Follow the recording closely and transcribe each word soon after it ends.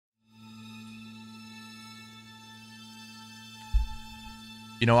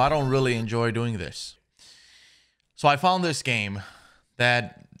You know, I don't really enjoy doing this. So I found this game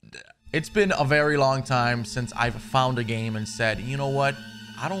that it's been a very long time since I've found a game and said, you know what?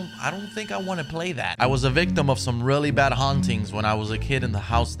 I don't think I want to play that. I was a victim of some really bad hauntings when I was a kid in the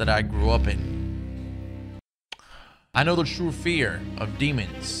house that I grew up in. I know the true fear of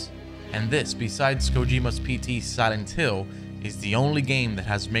demons. And this, besides Kojima's PT Silent Hill, is the only game that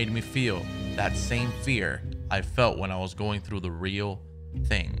has made me feel that same fear I felt when I was going through the real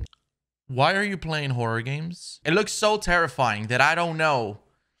thing. Why are you playing horror games? It looks so terrifying that I don't know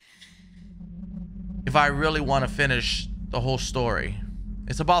if I really want to finish the whole story.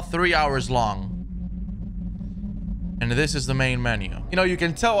 It's about 3 hours long. And this is the main menu. You know, you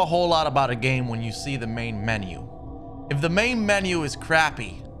can tell a whole lot about a game when you see the main menu. If the main menu is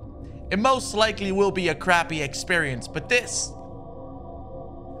crappy, it most likely will be a crappy experience. But this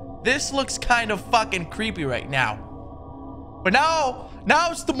looks kind of fucking creepy right now. But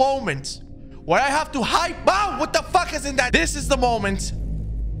now's the moment where I have to hype. Wow, what the fuck is in that? This is the moment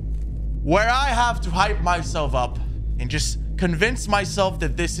where I have to hype myself up and just convince myself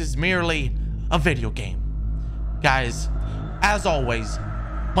that this is merely a video game. Guys, as always,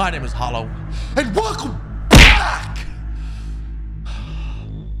 my name is Hollow, and welcome back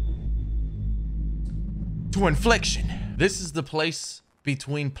to Infliction. This is the place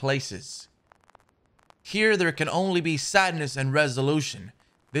between places. Here there can only be sadness and resolution.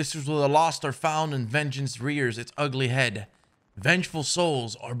 This is where the lost are found and vengeance rears its ugly head. Vengeful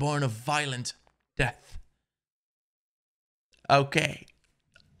souls are born of violent death. Okay.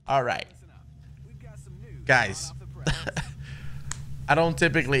 All right. Guys, I don't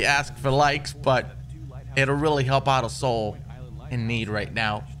typically ask for likes, but it'll really help out a soul in need right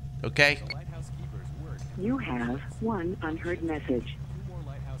now. Okay? You have one unheard message.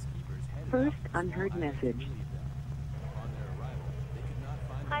 First unheard message.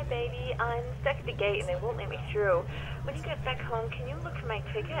 Hi, baby. I'm stuck at the gate and they won't let me through. When you get back home, can you look for my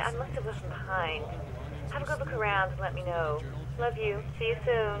ticket? I must have left it behind. Have a good look around and let me know. Love you. See you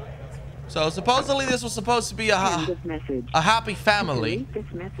soon. So supposedly this was supposed to be a happy family. This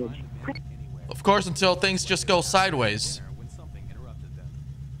message. Of course, until things just go sideways.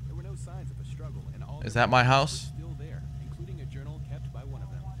 Is that my house?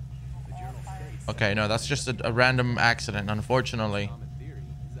 Okay, no, that's just a random accident, unfortunately.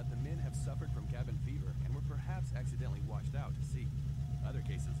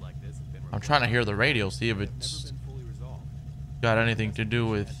 I'm trying to hear the radio, see if it's got anything to do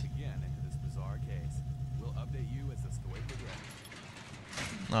with...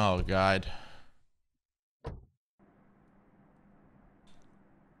 Oh, God.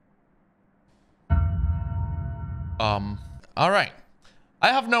 All right. I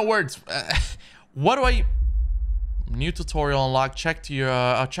have no words. What do I... New tutorial unlocked. Check to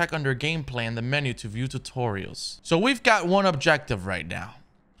your check under gameplay in the menu to view tutorials. So we've got one objective right now.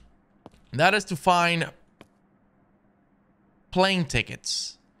 And that is to find plane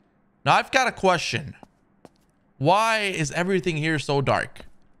tickets. Now I've got a question. Why is everything here so dark?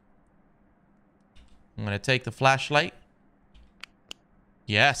 I'm gonna take the flashlight.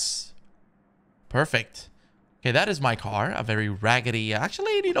 Yes. Perfect. Okay, that is my car. A very raggedy...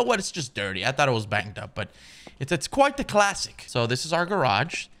 Actually, you know what? It's just dirty. I thought it was banged up, but it's quite the classic. So this is our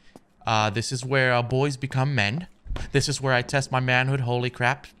garage. This is where boys become men. This is where I test my manhood. Holy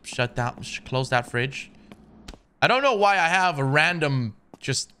crap. Shut down. Close that fridge. I don't know why I have a random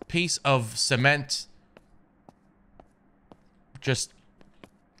just piece of cement just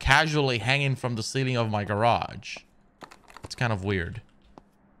casually hanging from the ceiling of my garage. It's kind of weird.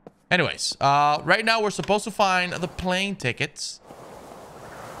 Anyways, right now we're supposed to find the plane tickets.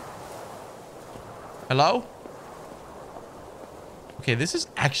 Hello? Okay, this is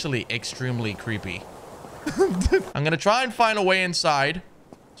actually extremely creepy. I'm gonna try and find a way inside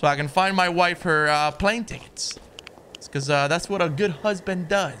so I can find my wife her plane tickets. It's because that's what a good husband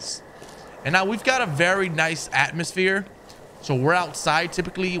does. And now we've got a very nice atmosphere. So we're outside.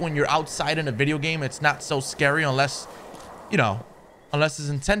 Typically, when you're outside in a video game, it's not so scary unless, you know, unless it's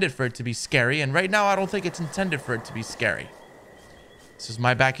intended for it to be scary. And right now, I don't think it's intended for it to be scary. This is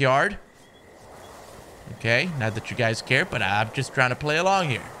my backyard. Okay, not that you guys care, but I'm just trying to play along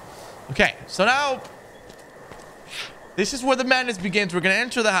here. Okay, so now, this is where the madness begins. We're going to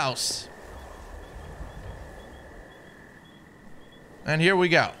enter the house. And here we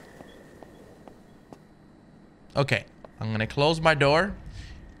go. Okay, I'm going to close my door.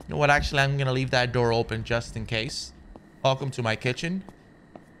 You know what? Actually, I'm going to leave that door open just in case. Welcome to my kitchen.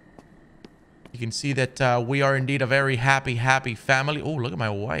 You can see that we are indeed a very happy family. Oh, look at my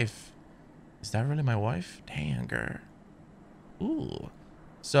wife. Is that really my wife? Dang, girl. Ooh.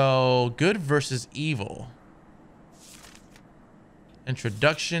 So good versus evil.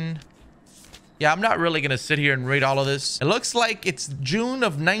 Introduction. Yeah, I'm not really gonna sit here and read all of this. It looks like it's June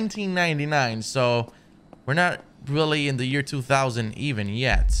of 1999, so we're not really in the year 2000 even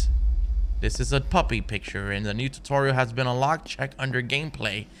yet. This is a puppy picture, and the new tutorial has been unlocked. Check under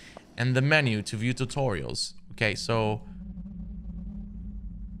gameplay and the menu to view tutorials. Okay, so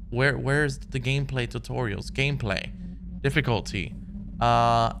where's the gameplay tutorials? Gameplay, difficulty,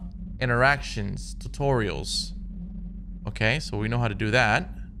 interactions, tutorials. Okay, so we know how to do that.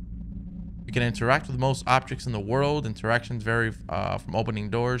 You can interact with most objects in the world. Interactions vary from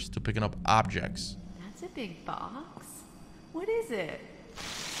opening doors to picking up objects. That's a big box. What is it?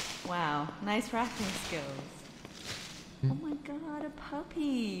 Wow, nice wrapping skills. Oh my god, a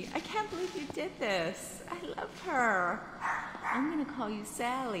puppy. I can't believe you did this. I love her. I'm gonna call you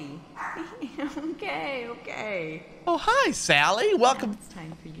Sally. Okay. Oh, hi, Sally. Welcome. Now it's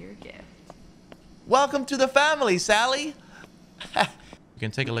time for your gift. Welcome to the family, Sally. You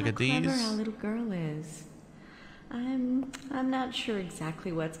can take a look at these. How clever our little girl is. I'm not sure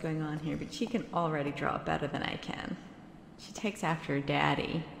exactly what's going on here, but she can already draw better than I can. She takes after her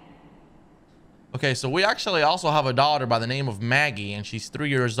daddy. Okay, so we actually also have a daughter by the name of Maggie, and she's 3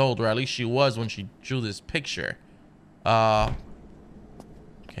 years old, or at least she was when she drew this picture. Okay,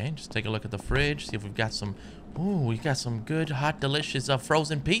 just take a look at the fridge, see if we've got some. Ooh, we got some good, hot, delicious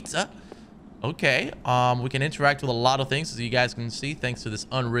frozen pizza. Okay, we can interact with a lot of things, as you guys can see, thanks to this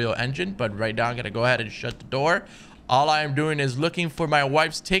Unreal Engine. But right now, I'm gonna go ahead and shut the door. All I am doing is looking for my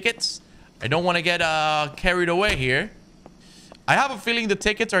wife's tickets. I don't want to get carried away here. I have a feeling the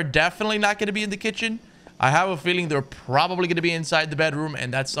tickets are definitely not going to be in the kitchen. I have a feeling they're probably going to be inside the bedroom,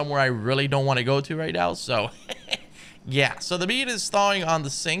 and that's somewhere I really don't want to go to right now. So, yeah. So the meat is thawing on the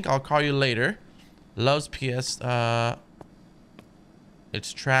sink. I'll call you later. Loves PS.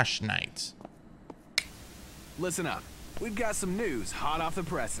 It's trash night. Listen up. We've got some news hot off the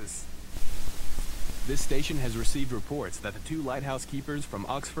presses. This station has received reports that the 2 lighthouse keepers from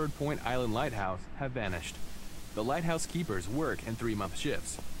HollowPoiint Island Lighthouse have vanished. The lighthouse keepers work in 3-month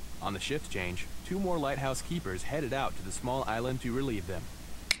shifts. On the shift change, 2 more lighthouse keepers headed out to the small island to relieve them.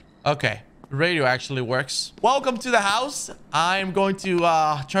 Okay, the radio actually works. Welcome to the house. I'm going to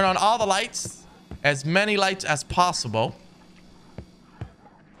turn on all the lights, as many lights as possible.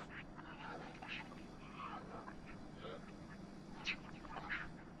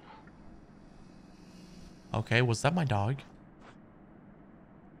 Okay, was that my dog?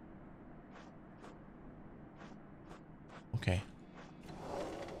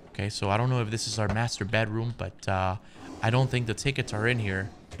 Okay, so I don't know if this is our master bedroom, but I don't think the tickets are in here.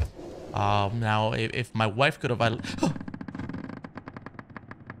 Now, if my wife could have... What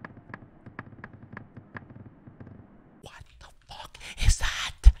the fuck is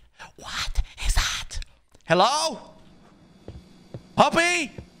that? What is that? Hello?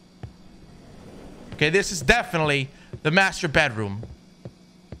 Puppy? Okay, this is definitely the master bedroom.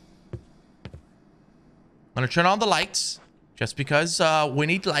 I'm gonna turn on the lights. Just because we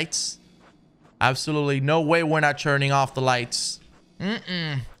need lights. Absolutely no way we're not turning off the lights.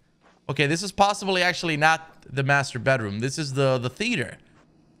 Okay, this is possibly actually not the master bedroom. This is the theater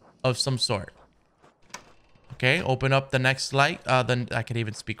of some sort. Okay, open up the next light. Then I can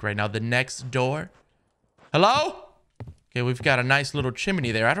even speak right now. The next door. Hello? Okay, we've got a nice little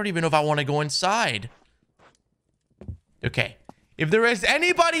chimney there. I don't even know if I want to go inside. Okay, if there is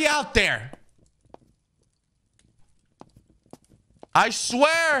anybody out there, I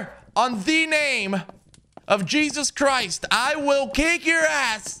swear on the name of Jesus Christ, I will kick your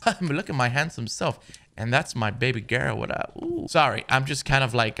ass. Look at my handsome self. And that's my baby girl. What up? Ooh. Sorry, I'm just kind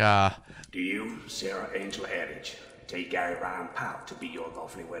of like, Do you, Sarah Angel Eddridge, take Gary Ryan Powell to be your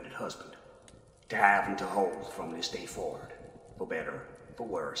lawfully wedded husband? To have and to hold from this day forward, for better, for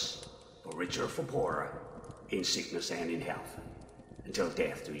worse, for richer, for poorer, in sickness and in health, until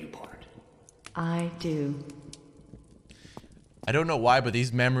death do you part? I do. I don't know why, but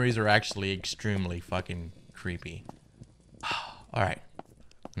these memories are actually extremely fucking creepy. All right.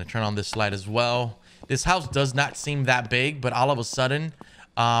 I'm going to turn on this light as well. This house does not seem that big, but all of a sudden,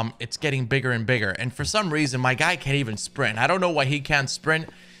 it's getting bigger and bigger. And for some reason, my guy can't even sprint. I don't know why he can't sprint.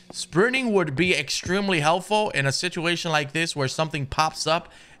 Sprinting would be extremely helpful in a situation like this where something pops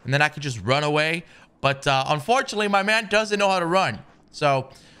up and then I could just run away. But unfortunately, my man doesn't know how to run. So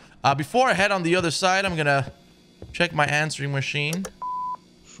before I head on the other side, I'm going to check my answering machine.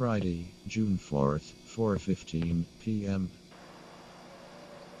 Friday, June 4th, 4:15 p.m.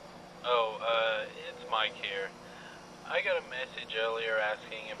 Oh, it's Mike here. I got a message earlier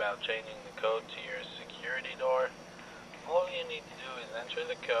asking about changing the code to your security door. All you need to do is enter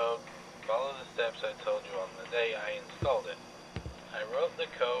the code, follow the steps I told you on the day I installed it. I wrote the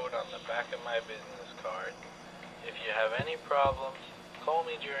code on the back of my business card. If you have any problems, call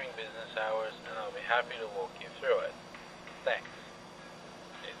me during business hours and I'll be happy to walk you through it. Thanks.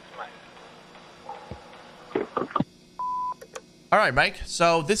 It's Mike. All right, Mike.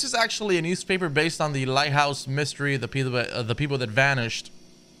 So this is actually a newspaper based on the lighthouse mystery, the people that vanished,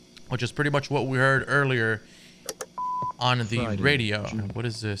 which is pretty much what we heard earlier on the Friday, radio. June. What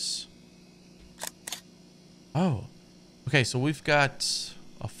is this? Oh, okay. So we've got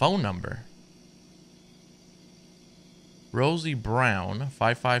a phone number. Rosie Brown,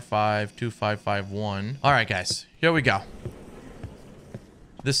 555-2551. All right, guys, here we go.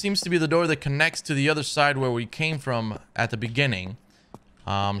 This seems to be the door that connects to the other side where we came from at the beginning.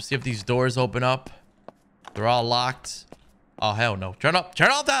 See if these doors open up. They're all locked. Oh, hell no. Turn off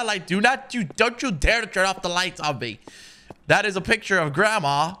that light. Don't you dare to turn off the lights on me. That is a picture of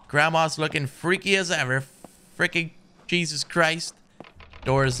Grandma. Grandma's looking freaky as ever. Freaking Jesus Christ.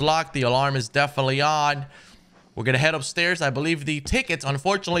 Door is locked. The alarm is definitely on. We're going to head upstairs. I believe the tickets,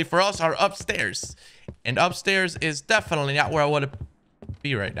 unfortunately for us, are upstairs. And upstairs is definitely not where I want to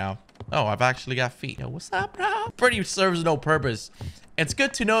be right now. Oh, I've actually got feet. Yo, what's up, bro? Pretty serves no purpose. It's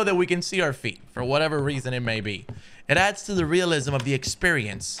good to know that we can see our feet for whatever reason it may be. It adds to the realism of the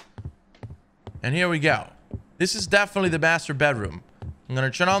experience. And here we go. This is definitely the master bedroom. I'm going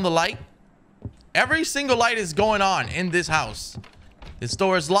to turn on the light. Every single light is going on in this house. This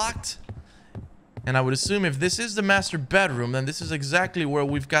door is locked. And I would assume if this is the master bedroom, then this is exactly where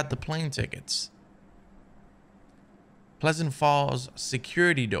we've got the plane tickets. Pleasant Falls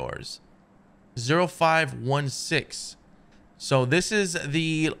security doors. 0516. So this is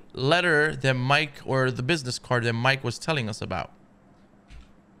the letter that Mike, or the business card that Mike was telling us about.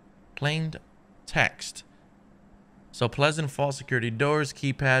 Plain text. So Pleasant Falls security doors,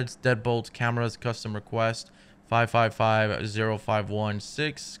 keypads, deadbolts, cameras, custom request.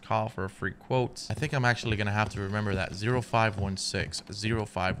 555-0516. Call for a free quote. I think I'm actually going to have to remember that. 0516.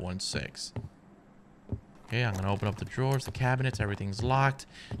 0516. Okay, I'm going to open up the drawers, the cabinets. Everything's locked.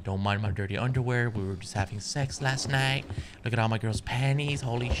 Don't mind my dirty underwear. We were just having sex last night. Look at all my girls' panties.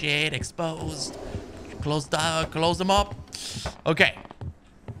 Holy shit. Exposed. Close them up. Okay.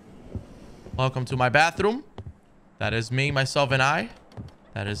 Welcome to my bathroom. That is me, myself, and I.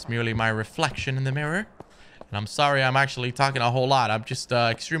 That is merely my reflection in the mirror. And I'm sorry I'm actually talking a whole lot. I'm just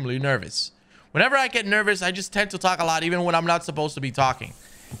extremely nervous. Whenever I get nervous, I just tend to talk a lot, even when I'm not supposed to be talking.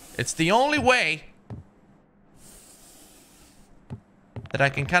 It's the only way that I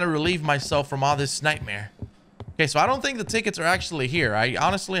can kind of relieve myself from all this nightmare. Okay, so I don't think the tickets are actually here. I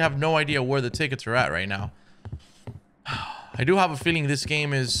honestly have no idea where the tickets are at right now. I do have a feeling this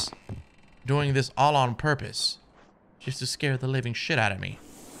game is doing this all on purpose. Just to scare the living shit out of me.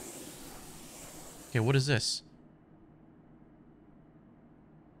 Okay, what is this?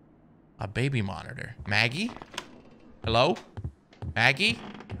 A baby monitor. Maggie? Hello? Maggie?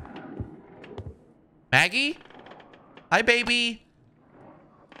 Maggie? Hi, baby.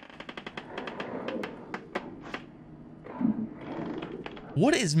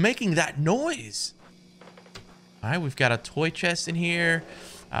 What is making that noise? All right, we've got a toy chest in here.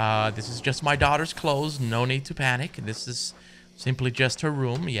 This is just my daughter's clothes. No need to panic. This is simply just her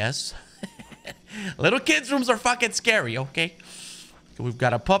room. Yes. Little kids' rooms are fucking scary, okay? We've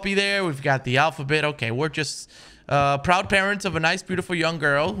got a puppy there. We've got the alphabet. Okay, we're just proud parents of a nice, beautiful young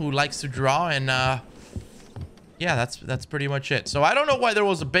girl who likes to draw. And yeah, that's pretty much it. So I don't know why there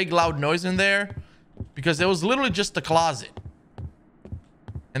was a big, loud noise in there. Because it was literally just a closet.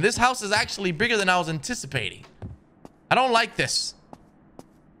 And this house is actually bigger than I was anticipating. I don't like this.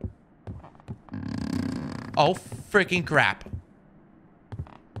 Oh, freaking crap.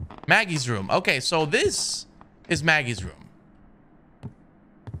 Maggie's room. Okay, so this is Maggie's room.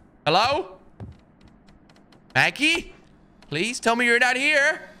 Hello? Maggie? Please tell me you're not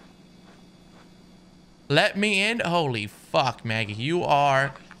here. Let me in. Holy fuck, Maggie. You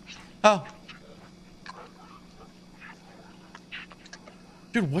are... Oh.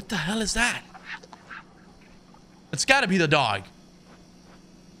 Dude, what the hell is that? It's gotta be the dog.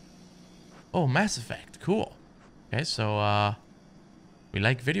 Oh, Mass Effect. Cool. Okay, so, we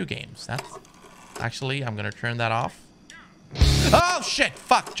like video games. That's... Actually, I'm gonna turn that off. Oh, shit!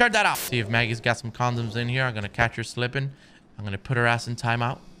 Fuck! Turn that off! See if Maggie's got some condoms in here. I'm gonna catch her slipping. I'm gonna put her ass in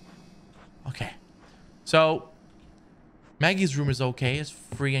timeout. Okay. So, Maggie's room is okay. It's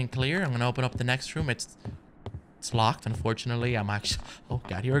free and clear. I'm gonna open up the next room. It's locked, unfortunately. I'm actually... Oh,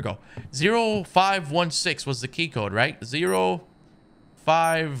 God. Here we go. 0516 was the key code, right?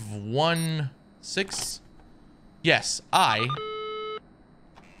 0516. Yes, I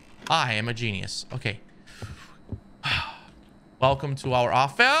am a genius. Okay. Welcome to our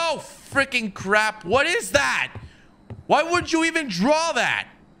office. Oh, freaking crap. What is that? Why would you even draw that?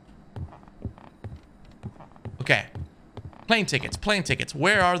 Okay. Plane tickets. Plane tickets.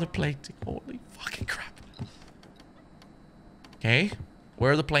 Where are the plane tickets? Holy fucking crap. Okay.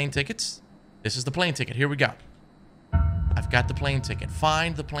 Where are the plane tickets? This is the plane ticket. Here we go. I've got the plane ticket.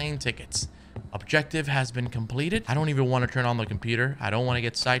 Find the plane tickets. Objective has been completed. I don't even want to turn on the computer. I don't want to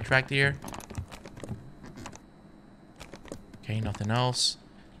get sidetracked here. Okay, nothing else.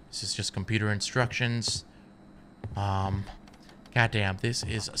 This is just computer instructions. Goddamn, this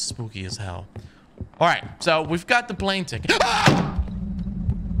is spooky as hell. All right, so we've got the plane ticket.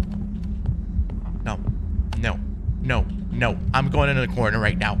 No, no, no, no. I'm going into the corner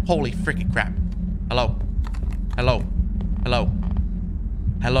right now. Holy freaking crap. Hello. Hello. Hello.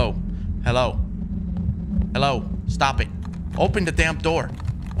 Hello. Hello. Hello. Stop it. Open the damn door.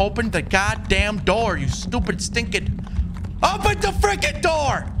 Open the goddamn door, you stupid stinking... Open the freaking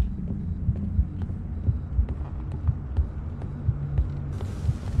door!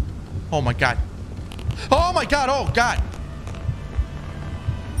 Oh my god. Oh my god, oh god.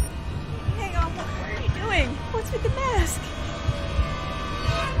 Hang on, what are you doing? What's with the mask?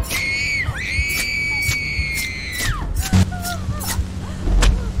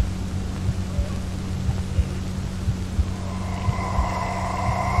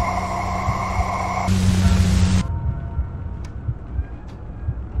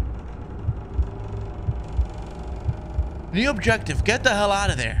 New objective, get the hell out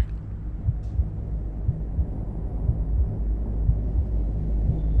of there.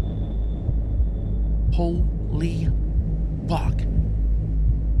 Holy fuck.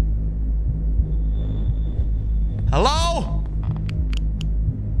 Hello?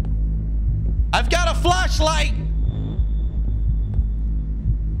 I've got a flashlight.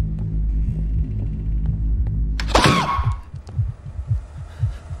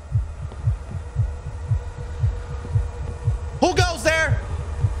 Who goes there?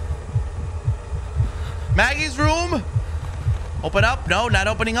 Maggie's room? Open up? No, not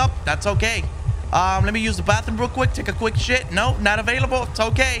opening up. That's okay. Let me use the bathroom real quick. Take a quick shit. No, not available. It's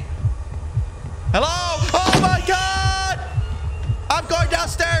okay. Hello? Oh my god! I'm going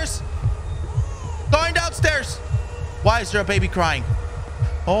downstairs. Going downstairs. Why is there a baby crying?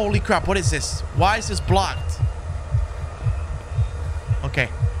 Holy crap, what is this? Why is this blocked? Okay.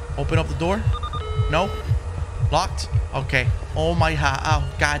 Open up the door. No? Locked? Okay. Oh my oh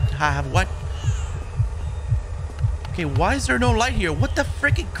god. What? Okay, why is there no light here? What the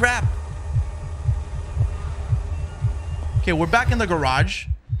freaking crap? Okay, we're back in the garage.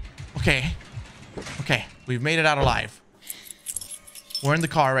 Okay. Okay, we've made it out alive. We're in the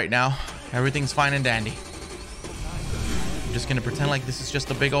car right now. Everything's fine and dandy. I'm just gonna pretend like this is just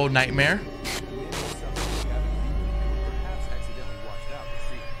a big old nightmare.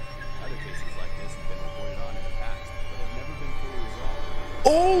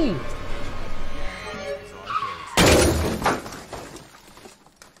 Oh!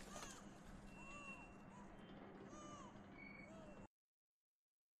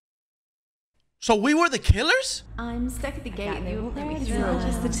 So we were the killers? I'm stuck at the gate and they won't let me through.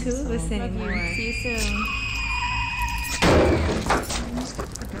 Just the two of us anymore. See you soon.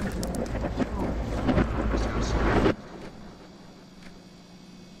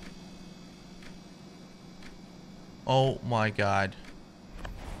 Oh my god.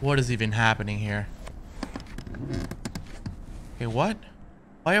 What is even happening here? Okay, what?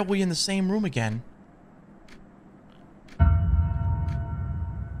 Why are we in the same room again?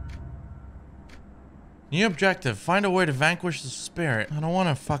 New objective. Find a way to vanquish the spirit. I don't want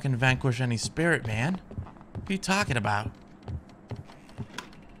to fucking vanquish any spirit, man. What are you talking about?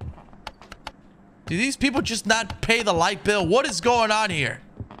 Do these people just not pay the light bill? What is going on here?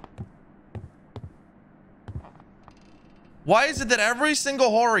 Why is it that every single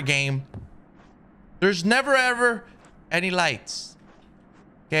horror game, there's never ever any lights?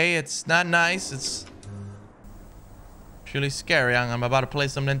 Okay, it's not nice. It's really scary. I'm about to play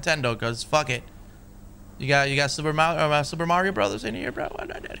some Nintendo because fuck it. You got Super Mario Brothers in here, bro?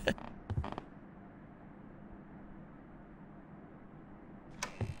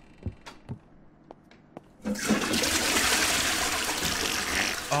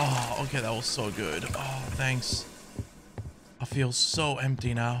 Oh, okay, that was so good. Oh, thanks. I feel so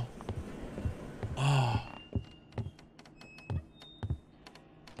empty now. Oh.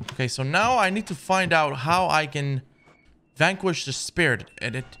 Okay, so now I need to find out how I can vanquish the spirit.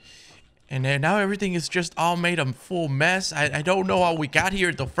 And then now everything is just all made a full mess. I don't know how we got here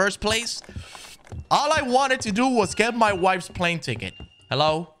in the first place. All I wanted to do was get my wife's plane ticket.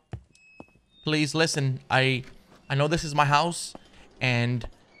 Hello? Please listen. I know this is my house, and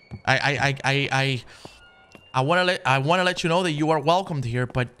I want to let you know that you are welcomed here,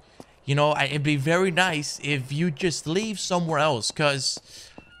 but you know, it'd be very nice if you just leave somewhere else, cuz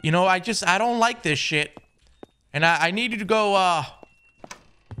you know, I don't like this shit. And I need you to go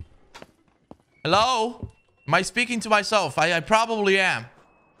hello? Am I speaking to myself? I probably am.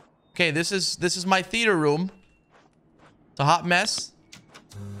 Okay, this is my theater room. It's a hot mess.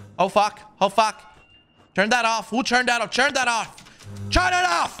 Oh fuck. Oh fuck. Turn that off. Who turned that off? Turn that off. Turn it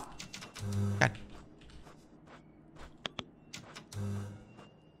off. God.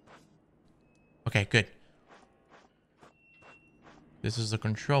 Okay, good. This is the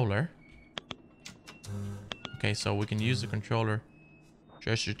controller. Okay, so we can use the controller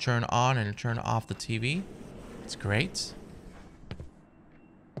just to turn on and turn off the TV. It's great.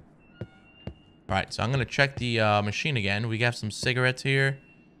 All right, so I'm gonna check the machine again. We have some cigarettes here.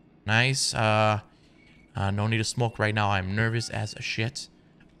 Nice. No need to smoke right now. I'm nervous as shit.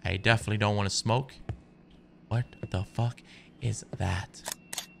 I definitely don't want to smoke. What the fuck is that?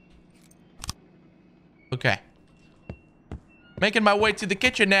 Okay. Making my way to the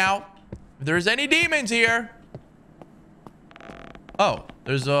kitchen now. If there's any demons here. Oh,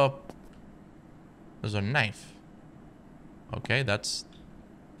 there's a knife. Okay, that's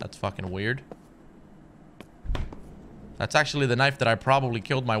fucking weird. That's actually the knife that I probably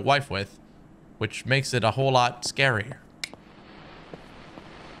killed my wife with, which makes it a whole lot scarier.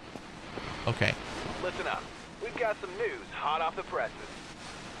 Okay. Listen up. We've got some news hot off the presses.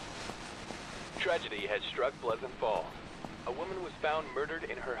 Tragedy has struck Pleasant Falls. A woman was found murdered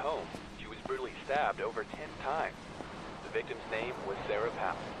in her home. She was brutally stabbed over 10 times. The victim's name was Sarah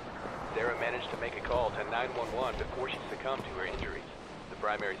Powell. Sarah managed to make a call to 911 before she succumbed to her injuries. The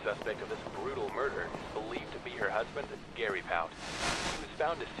primary suspect of this brutal murder is believed to be her husband, Gary Pout. He was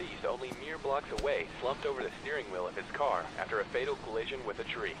found deceased only mere blocks away, slumped over the steering wheel of his car after a fatal collision with a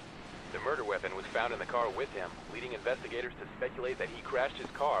tree. The murder weapon was found in the car with him, leading investigators to speculate that he crashed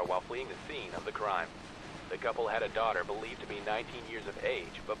his car while fleeing the scene of the crime. The couple had a daughter believed to be 19 years of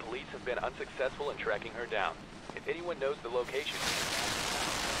age, but police have been unsuccessful in tracking her down. If anyone knows the location,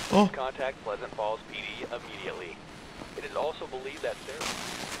 please contact Pleasant Falls PD immediately. It is also believed that Sarah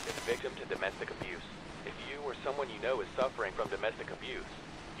is a victim to domestic abuse. If you or someone you know is suffering from domestic abuse,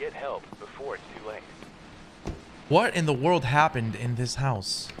 get help before it's too late. What in the world happened in this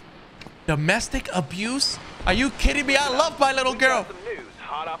house? Domestic abuse? Are you kidding me? I love my little girl. Some news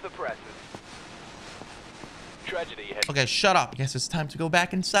hot off the presses. Tragedy has... Okay, shut up. I guess it's time to go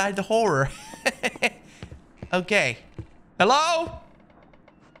back inside the horror. Okay. Hello?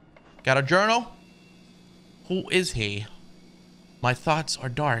 Got a journal? Who is he? My thoughts are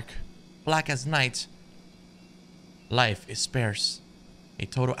dark, black as night. Life is sparse, a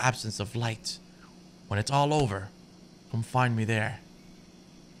total absence of light. When it's all over, come find me there.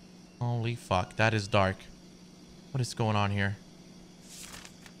 Holy fuck, that is dark. What is going on here?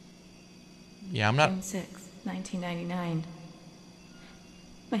 Yeah, I'm not... June 6, 1999.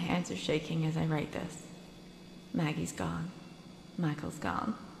 My hands are shaking as I write this. Maggie's gone. Michael's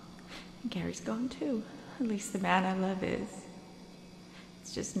gone. And Gary's gone too. At least the man I love is.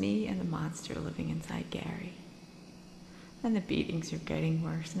 It's just me and the monster living inside Gary. And the beatings are getting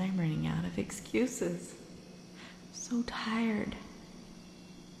worse and I'm running out of excuses. I'm so tired.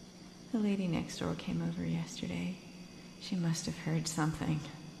 The lady next door came over yesterday. She must have heard something.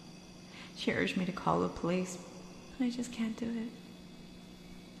 She urged me to call the police, but I just can't do it.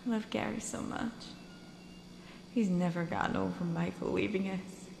 I love Gary so much. He's never gotten over Michael leaving us,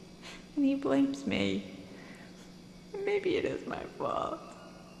 and he blames me. Maybe it is my fault.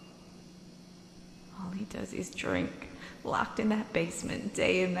 All he does is drink, locked in that basement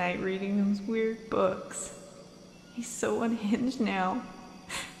day and night reading those weird books. He's so unhinged now.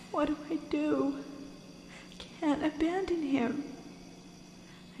 What do I do? I can't abandon him.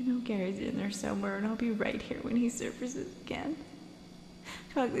 I know Gary's in there somewhere and I'll be right here when he surfaces again.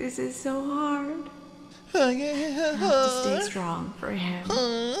 Fuck, this is so hard. I have to stay strong for him.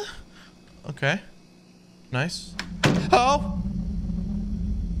 Okay. Nice. Oh!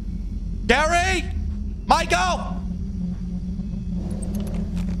 Gary! Michael!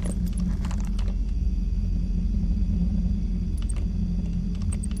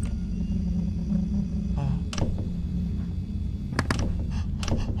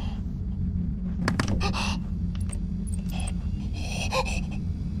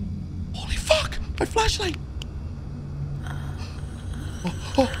 Holy fuck! My flashlight!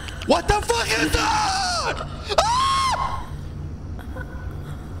 Oh, what the fuck is that? Ah!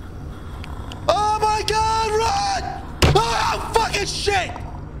 Ah! fucking shit!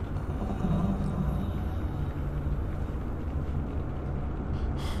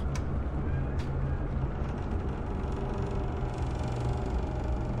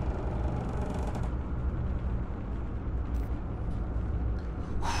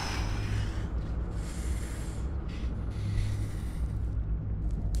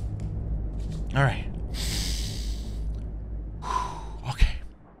 All right. Okay.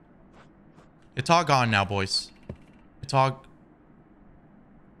 It's all gone now, boys. It's all...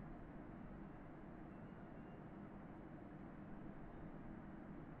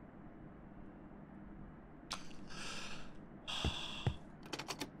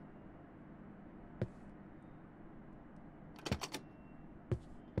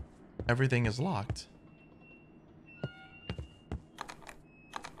 Everything is locked.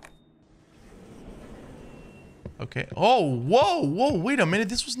 Okay. Oh, whoa, whoa, wait a minute.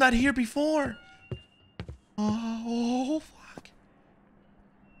 This was not here before. Oh, fuck.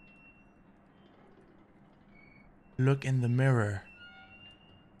 Look in the mirror.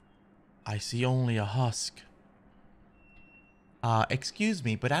 I see only a husk. Excuse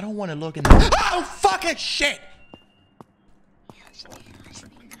me, but I don't want to look in the... Oh, fucking shit!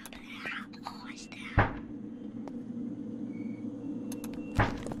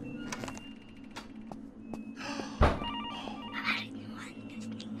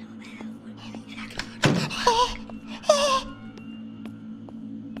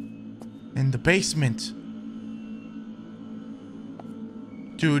 In the basement.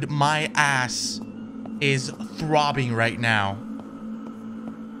 Dude, my ass is throbbing right now.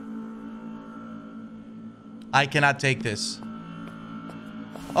 I cannot take this.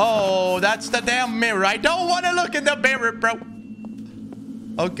 Oh, that's the damn mirror. I don't want to look in the mirror, bro.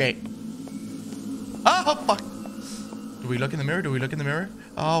 Okay. Oh, fuck. Do we look in the mirror? Do we look in the mirror?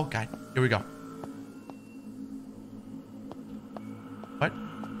 Oh, God. Here we go. What?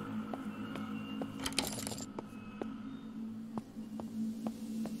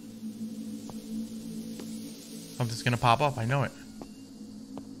 Something's gonna pop up. I know it.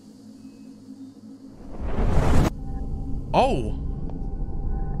 Oh.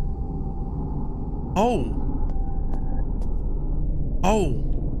 Oh. Oh.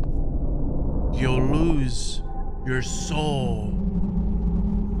 You'll lose your soul.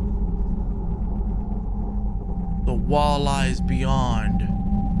 The wall lies beyond.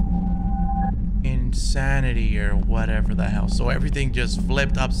 Insanity or whatever the hell. So everything just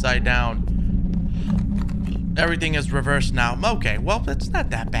flipped upside down. Everything is reversed now. Okay, well, that's not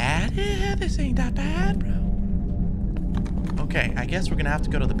that bad. Yeah, this ain't that bad, bro. Okay, I guess we're gonna have to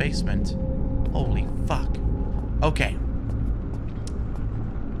go to the basement. Holy fuck. Okay.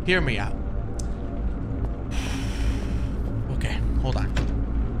 Hear me out. Okay, hold on.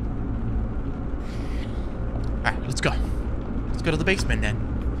 Alright, let's go. Let's go to the basement then.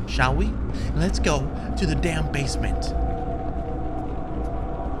 Shall we? Let's go to the damn basement.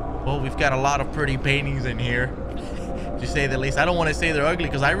 Well, we've got a lot of pretty paintings in here, to say the least. I don't want to say they're ugly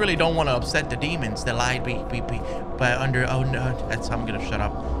because I really don't want to upset the demons that lie but under... Oh, no. I'm going to shut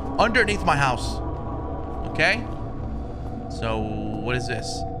up. Underneath my house. Okay? So, what is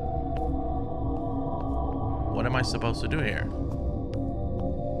this? What am I supposed to do here?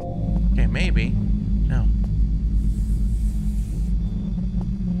 Okay, maybe. No.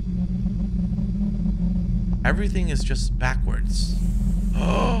 Everything is just backwards.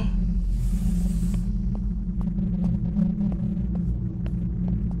 Oh.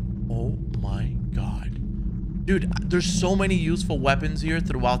 Oh my god. Dude, there's so many useful weapons here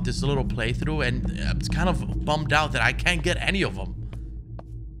throughout this little playthrough, and I'm kind of bummed out that I can't get any of them.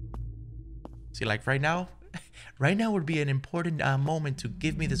 See, like right now would be an important moment to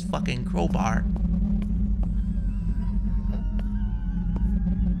give me this fucking crowbar.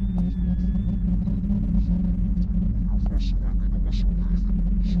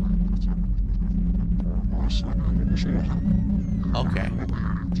 Okay.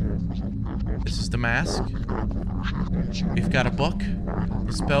 This is the mask. We've got a book.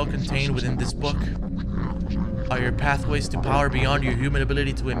 The spell contained within this book are your pathways to power beyond your human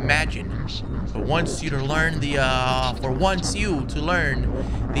ability to imagine. For once you to learn the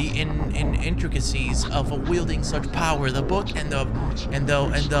intricacies of wielding such power, the book and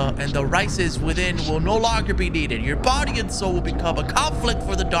the rices within will no longer be needed. Your body and soul will become a conflict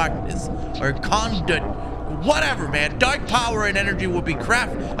for the darkness, or conduit, whatever, man. Dark power and energy will be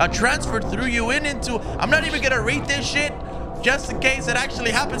transferred through you into... I'm not even gonna read this shit, just in case it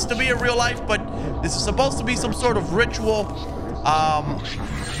actually happens to be in real life, but this is supposed to be some sort of ritual.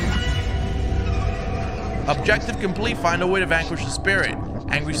 Objective complete. Find a way to vanquish the spirit.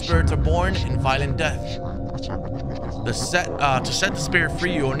 Angry spirits are born in violent death. To set the spirit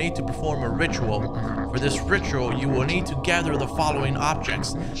free, you will need to perform a ritual. For this ritual, you will need to gather the following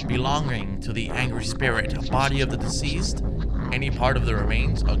objects belonging to the angry spirit: a body of the deceased, any part of the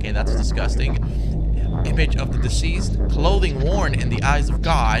remains. Okay, that's disgusting. Image of the deceased, clothing worn in the eyes of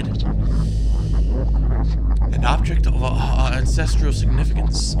God, an object of ancestral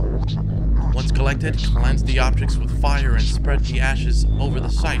significance. Once collected, cleanse the objects with fire and spread the ashes over the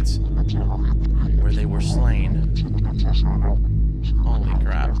site where they were slain. Holy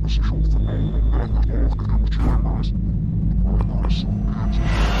crap.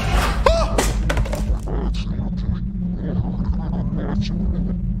 Ah!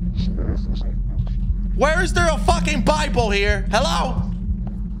 Where is there a fucking Bible here? Hello?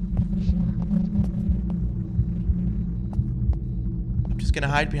 I'm just gonna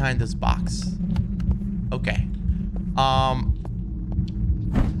hide behind this box. Okay. Oh,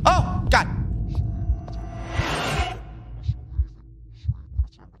 God.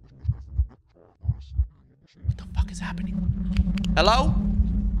 What the fuck is happening? Hello?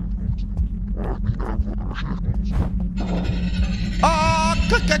 Oh,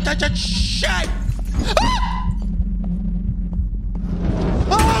 shit! Ah!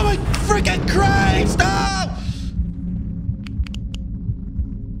 Oh my freaking Christ! No!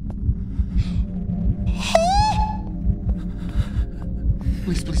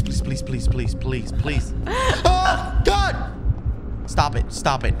 Please, please, please, please, please, please, please, please. Oh, God! Stop it,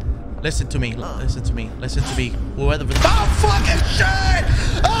 stop it. Listen to me, listen to me, listen to me. Whoever the— oh, fucking shit!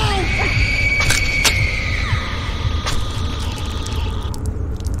 Oh!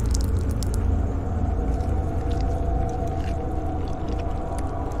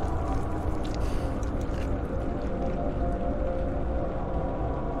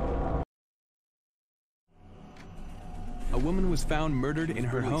 A woman was found murdered in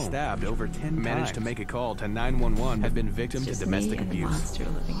her home, stabbed over 10 times. Managed to make a call to 911. Had been victim to domestic abuse. Monster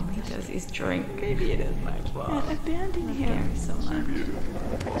living in me does his drink. Maybe it is my fault. Abandon him so much.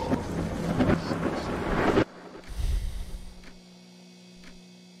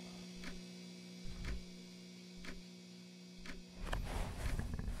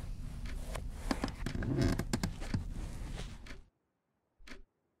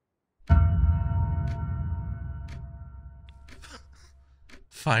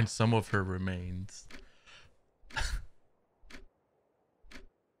 Find some of her remains.